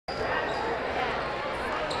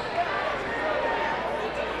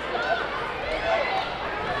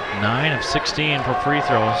9 of 16 for free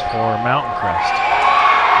throws for Mountain Crest.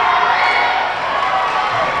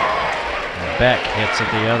 And Beck hits at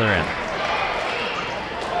the other end.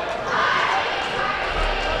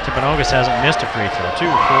 Timpanogos hasn't missed a free throw. 2,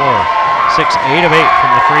 4, 6, 8 of 8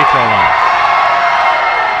 from the free throw line.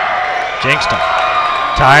 Jinkston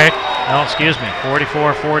tied. No, excuse me.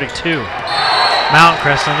 44-42. Mountain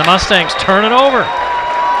Crest and the Mustangs turn it over.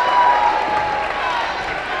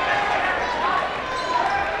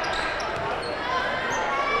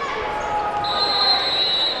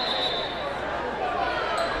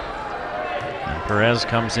 And Perez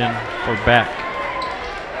comes in for Beck.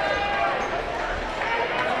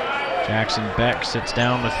 Jackson Beck sits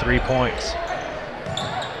down with 3 points.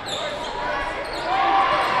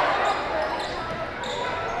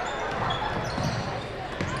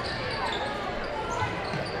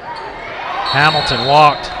 Hamilton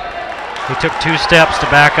walked. He took 2 steps to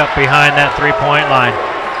back up behind that 3-point line.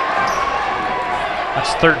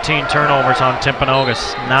 That's 13 turnovers on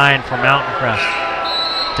Timpanogos, 9 for Mountain Crest.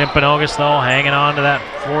 Timpanogos, though, hanging on to that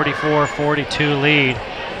 44-42 lead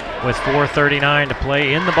with 4:39 to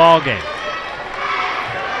play in the ball game.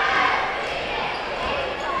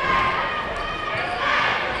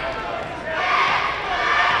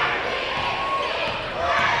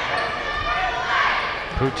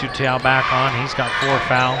 Pututau back on, he's got 4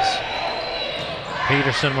 fouls.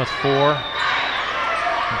 Peterson with 4,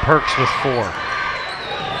 and Perks with 4.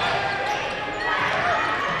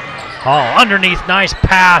 Hall underneath, nice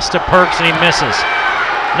pass to Perks and he misses.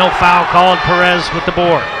 No foul called, Perez with the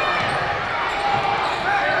board.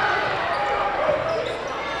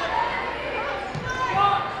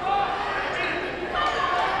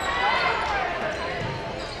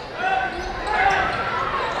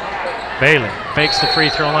 Bailey fakes the free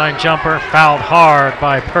throw line jumper, fouled hard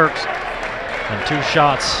by Perks. And 2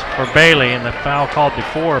 shots for Bailey, and the foul called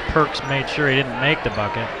before. Perks made sure he didn't make the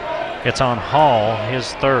bucket. It's on Hall,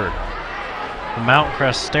 his 3rd. The Mountain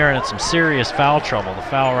Crest staring at some serious foul trouble. The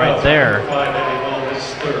foul right there.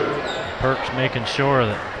 Perks making sure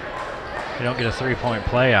that you don't get a 3-point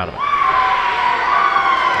play out of it.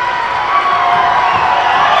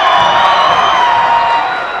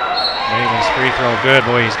 Bailey's free throw good.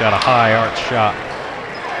 Boy, he's got a high arch shot.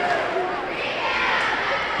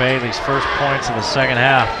 Bailey's first points of the second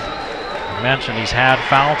half. I mentioned he's had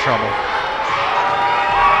foul trouble.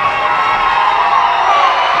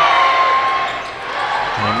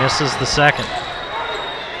 And he misses the second.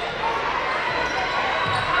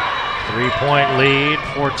 3-point lead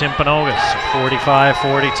for Timpanogos,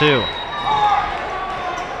 45-42.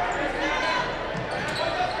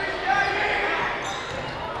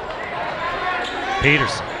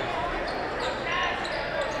 Peterson.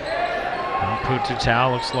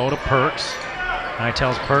 Pututau looks low to Perks. Now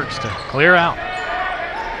tells Perks to clear out.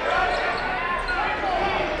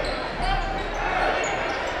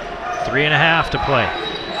 Three and a half to play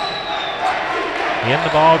in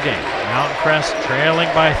the ball game. Mountain Crest trailing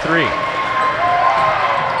by 3.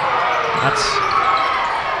 That's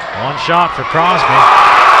 1 shot for Crosby.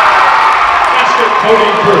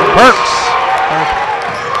 Perks,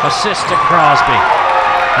 assist to Crosby,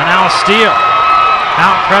 and now a steal.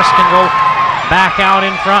 Mountain Crest can go back out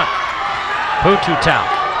in front. Pututau.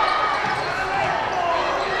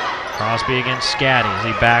 Crosby against Scatty as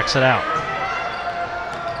he backs it out.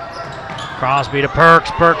 Crosby to Perks.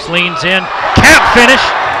 Perks leans in. Can't finish.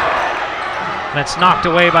 And it's knocked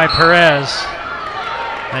away by Perez.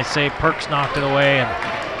 They say Perks knocked it away. And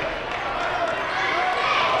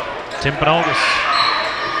Timpanogos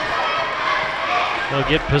will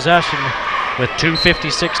get possession with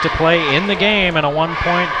 2:56 to play in the game and a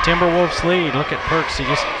 1-point Timberwolves lead. Look at Perks, he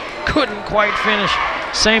just couldn't quite finish.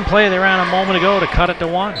 Same play they ran a moment ago to cut it to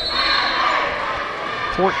 1.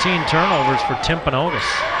 14 turnovers for Timpanogos,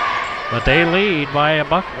 but they lead by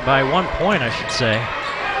 1 point, I should say,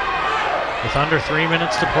 with under 3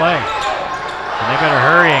 minutes to play. And they better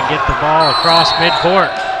hurry and get the ball across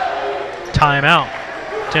midcourt. Timeout,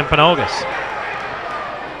 Timpanogos.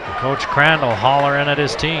 And Coach Crandall hollering at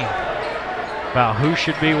his team about who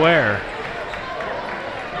should be where.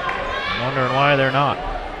 I'm wondering why they're not.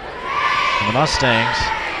 And the Mustangs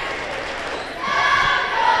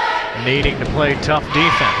needing to play tough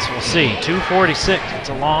defense. We'll see. 2:46. It's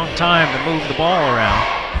a long time to move the ball around.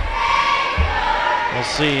 We'll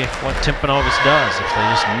see what Timpanogos does. If they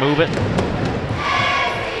just move it,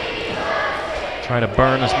 try to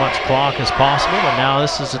burn as much clock as possible. But now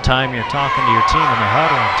this is the time you're talking to your team in the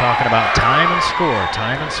huddle and talking about time and score,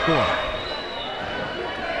 time and score.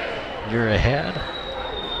 You're ahead.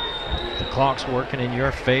 The clock's working in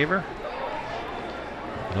your favor.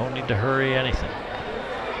 You don't need to hurry anything.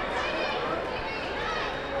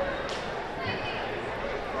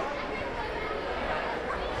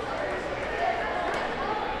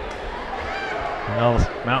 Well,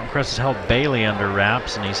 Mountain Crest has held Bailey under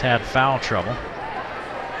wraps, and he's had foul trouble.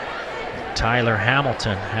 Tyler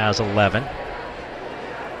Hamilton has 11 to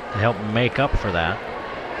help make up for that.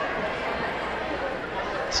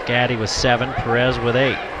 Scaddy with 7, Perez with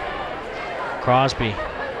 8. Crosby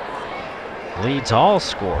leads all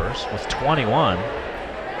scorers with 21.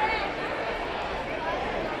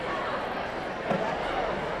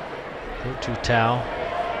 Pututau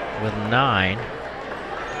with 9.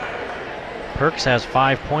 Perks has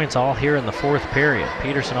 5 points, all here in the 4th period.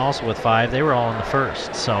 Peterson also with 5. They were all in the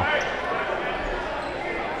 1st. So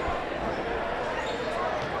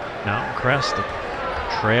Mountain Crest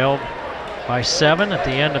trailed by 7 at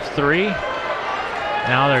the end of 3.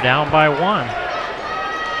 Now they're down by 1.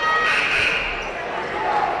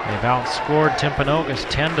 They've outscored Timpanogos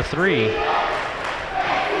 10-3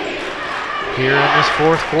 here in this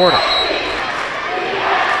 4th quarter.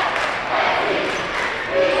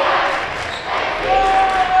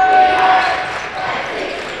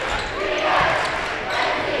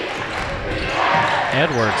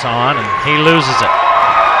 Edwards on, and he loses it.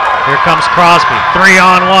 Here comes Crosby,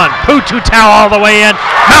 3-on-1. Pututau all the way in.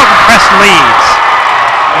 Mountain Crest leads.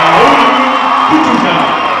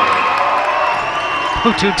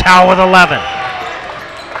 Pututau with 11.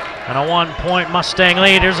 And a 1-point Mustang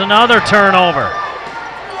lead. Here's another turnover.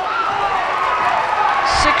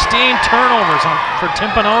 16 turnovers for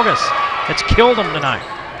Timpanogos. It's killed them tonight.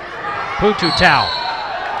 Pututau,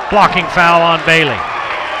 blocking foul on Bailey.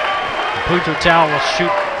 Pututau will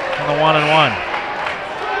shoot on the 1-and-1.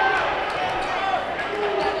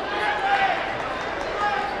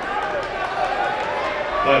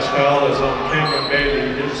 Last foul is on Cameron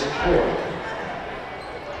Bailey, his 4th.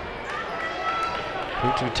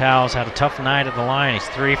 Pututau's had a tough night at the line. He's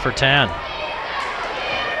 3 for 10.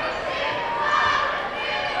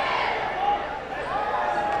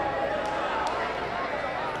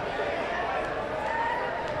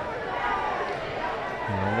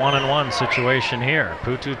 In a 1-and-1 situation here.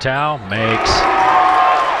 Pututau makes.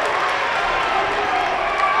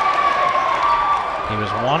 He was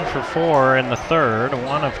 1 for 4 in the 3rd,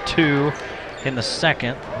 1 of 2 in the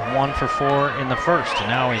 2nd, 1 for 4 in the 1st, and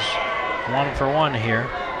now he's 1 for 1 here.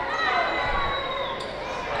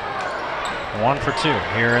 1 for 2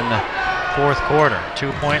 here in the 4th quarter.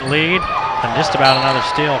 2-point lead, and just about another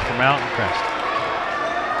steal for Mountain Crest.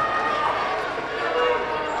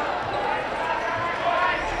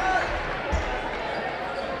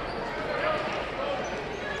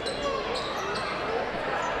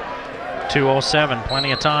 .207,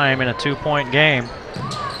 plenty of time in a 2-point game.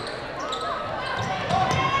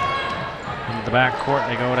 Into the backcourt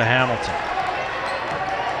they go to Hamilton.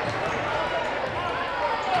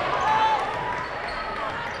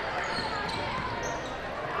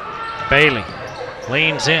 Bailey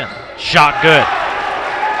leans in, shot good.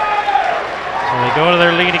 So they go to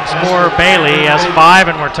their leading scorer, Bailey, has 5,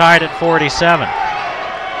 and we're tied at 47.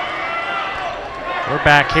 We're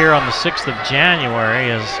back here on the 6th of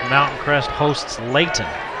January as Mountain Crest hosts Layton.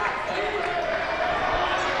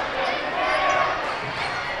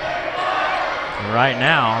 And right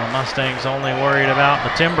now, the Mustangs only worried about the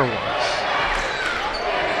Timberwolves.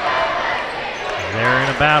 They're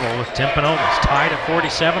in a battle with Timpanogos, tied at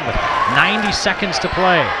 47 with 90 seconds to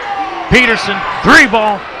play. Peterson,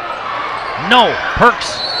 3-ball. No,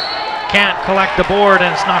 Perks can't collect the board,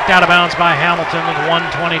 and it's knocked out of bounds by Hamilton with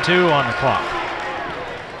 1:22 on the clock.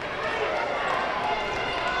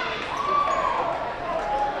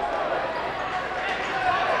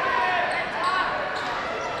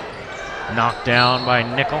 Knocked down by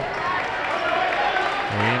Nickel. The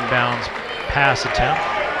inbounds pass attempt,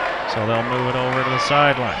 so they'll move it over to the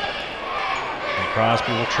sideline. And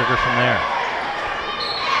Crosby will trigger from there.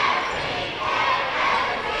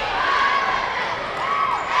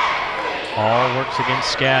 Hall works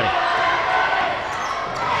against Scaddy.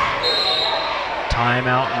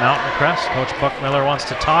 Timeout Mountain Crest. Coach Buckmiller wants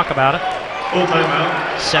to talk about it. Full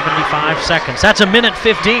timeout. 75 seconds. That's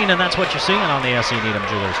 1:15, and that's what you're seeing on the S.E. Needham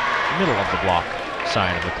Jewelers middle of the block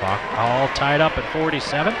side of the clock. All tied up at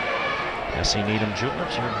 47. S.E. Needham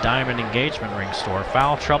Jewelers, your diamond engagement ring store.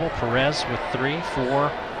 Foul trouble, Perez with 3, 4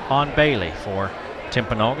 on Bailey for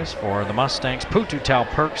Timpanogos. For the Mustangs, Pututau,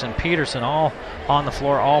 Perks, and Peterson all on the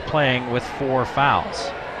floor, all playing with 4 fouls.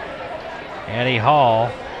 Eddie Hall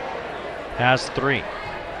has 3.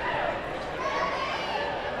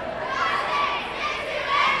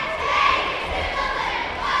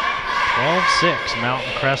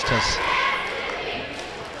 Mountain Crest has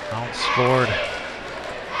outscored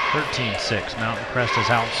 13-6. Mountain Crest has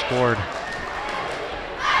outscored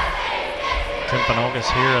Timpanogos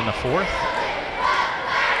here in the 4th.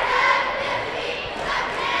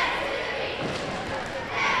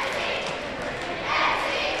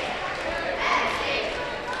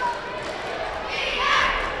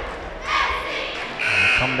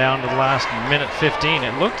 down to the last minute 15.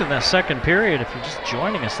 It looked in that second period, if you're just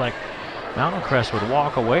joining us, like Mountain Crest would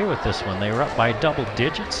walk away with this one. They were up by double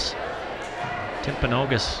digits.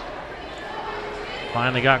 Timpanogos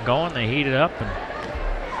finally got going. They heated up and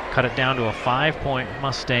cut it down to a 5-point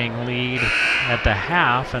Mustang lead at the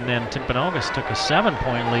half, and then Timpanogos took a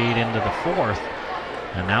 7-point lead into the fourth,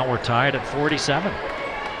 and now we're tied at 47.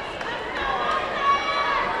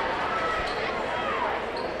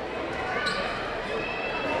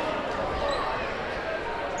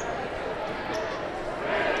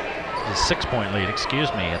 A 6-point lead,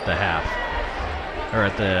 excuse me, at the half, or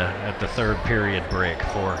at the third period break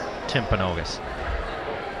for Timpanogos.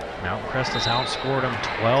 Mountain Crest has outscored them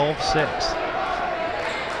 12-6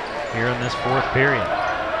 here in this fourth period.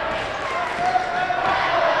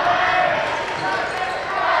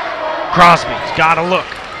 Crosby's got a look,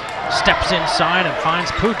 steps inside and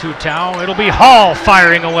finds Pututau. It'll be Hall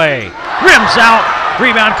firing away, rims out,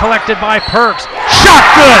 rebound collected by Perks. Shot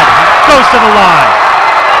good, goes to the line.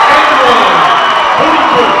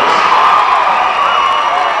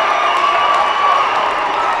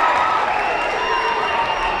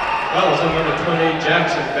 That was another 28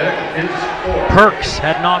 Jackson Beck, his score. Perks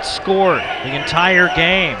had not scored the entire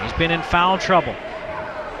game. He's been in foul trouble.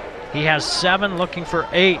 He has 7, looking for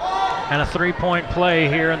 8, and a 3-point play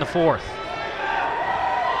here in the fourth.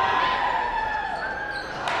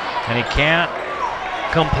 And he can't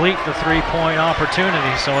complete the 3-point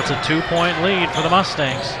opportunity, so it's a 2-point lead for the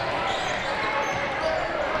Mustangs.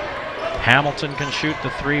 Hamilton can shoot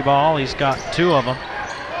the 3 ball. He's got 2 of them.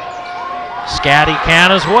 Scatty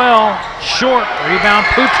can as well. Short rebound,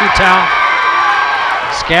 Pututau.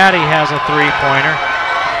 Scatty has a 3-pointer.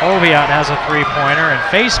 Oviatt has a 3-pointer, and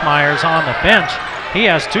Facemeyer's on the bench. He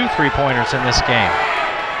has 2 3-pointers in this game.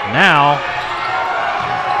 Now,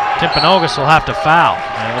 Timpanogos will have to foul,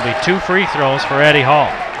 and it'll be 2 free throws for Eddie Hall.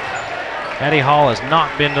 Eddie Hall has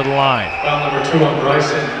not been to the line. Foul number 2 on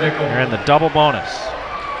Bryson Nickel. They're in the double bonus.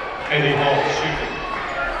 Eddie Hall shooting.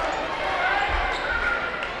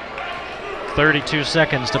 32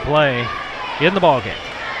 seconds to play in the ballgame.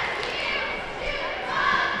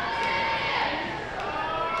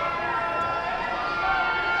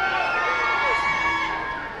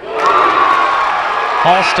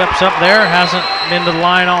 Hall steps up there, hasn't been to the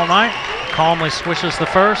line all night. Calmly swishes the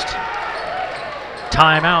first.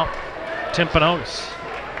 Timeout, Timpanogos.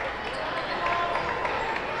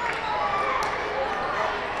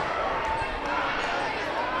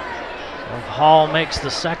 So if Hall makes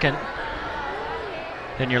the second,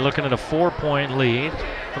 then you're looking at a 4-point lead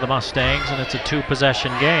for the Mustangs, and it's a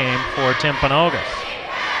 2-possession game for Timpanogos.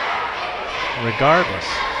 Regardless.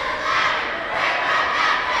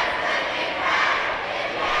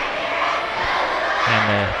 And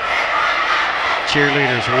the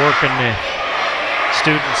cheerleaders working the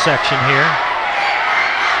student section here.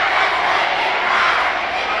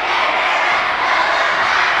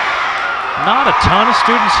 Not a ton of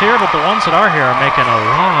students here, but the ones that are here are making a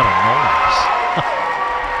lot of noise.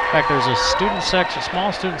 In fact, there's a student section,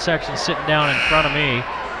 small student section sitting down in front of me,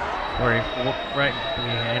 right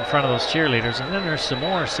in front of those cheerleaders, and then there's some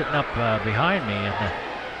more sitting up behind me, and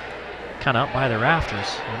kind of up by the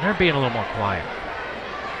rafters, and they're being a little more quiet.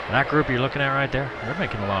 And that group you're looking at right there, they're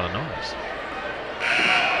making a lot of noise.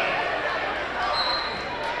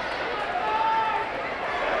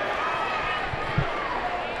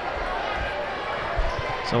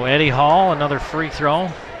 So Eddie Hall, another free throw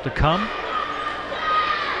to come.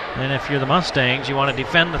 And if you're the Mustangs, you want to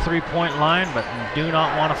defend the 3-point line, but you do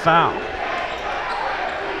not want to foul.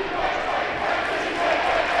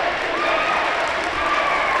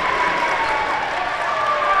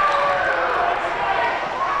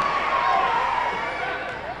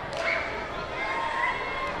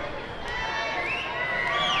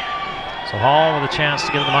 So Hall with a chance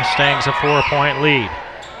to give the Mustangs a 4-point lead,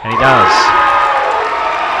 and he does.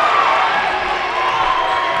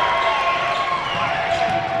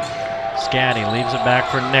 Scatty leaves it back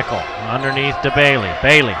for Nickel, underneath to Bailey.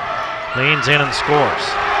 Bailey leans in and scores.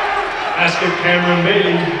 Asking Cameron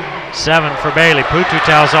Bailey. 7 for Bailey.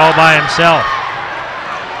 Pututau's all by himself.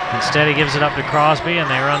 Instead he gives it up to Crosby, and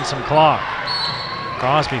they run some clock.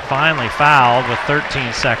 Crosby finally fouled with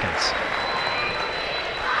 13 seconds.